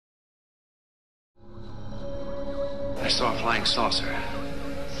saw a flying saucer.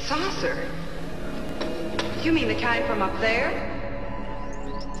 Saucer? You mean the kind from up there?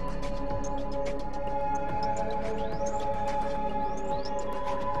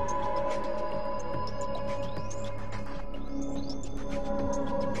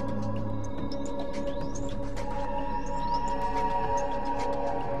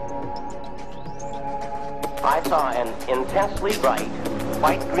 I saw an intensely bright,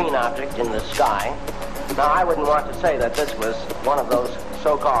 white-green object in the sky. Now, I wouldn't want to say that this was one of those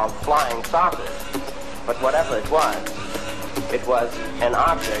so-called flying saucers, but whatever it was an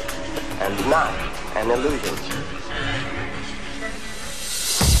object and not an illusion.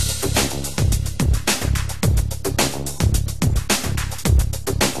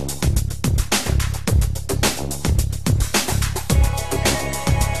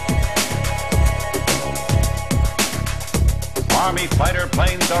 Army fighter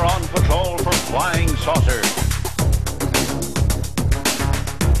planes are on patrol for flying saucers.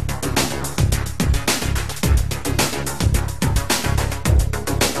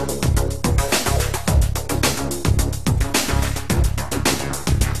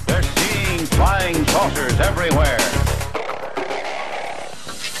 They're seeing flying saucers everywhere.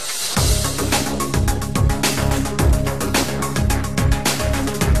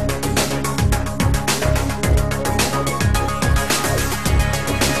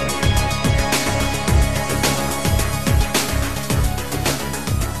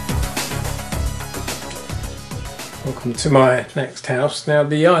 Welcome to my next house. Now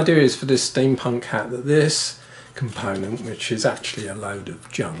the idea is for this steampunk hat that this component, which is actually a load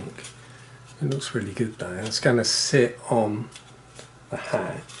of junk, it looks really good though, it's going to sit on the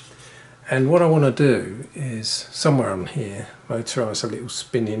hat, and what I want to do is somewhere on here motorise a little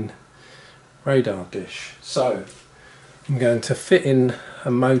spinning radar dish. So I'm going to fit in a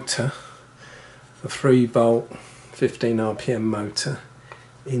motor, a 3 volt 15 RPM motor,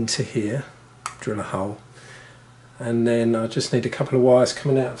 into here, drill a hole, and then I just need a couple of wires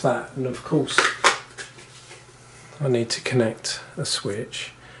coming out of that, and of course I need to connect a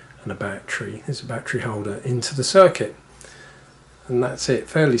switch and a battery. There's a battery holder into the circuit, and that's it.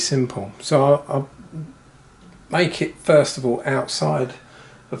 Fairly simple. So I'll make it first of all outside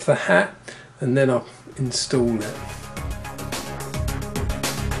of the hat, and then I'll install it.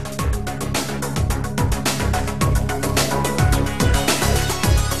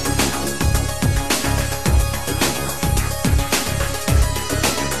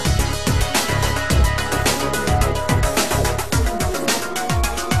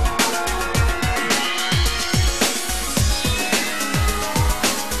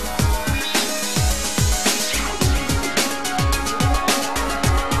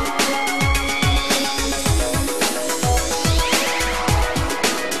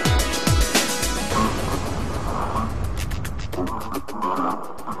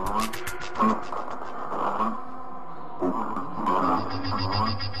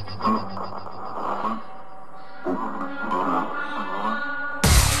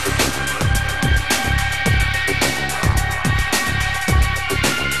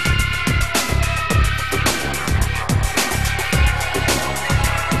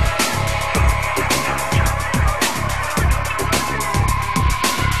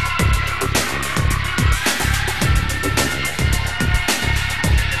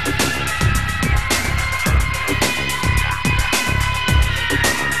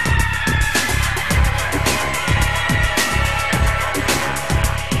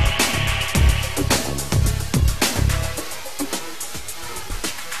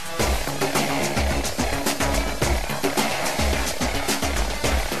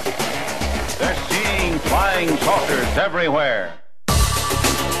 Flying saucers everywhere.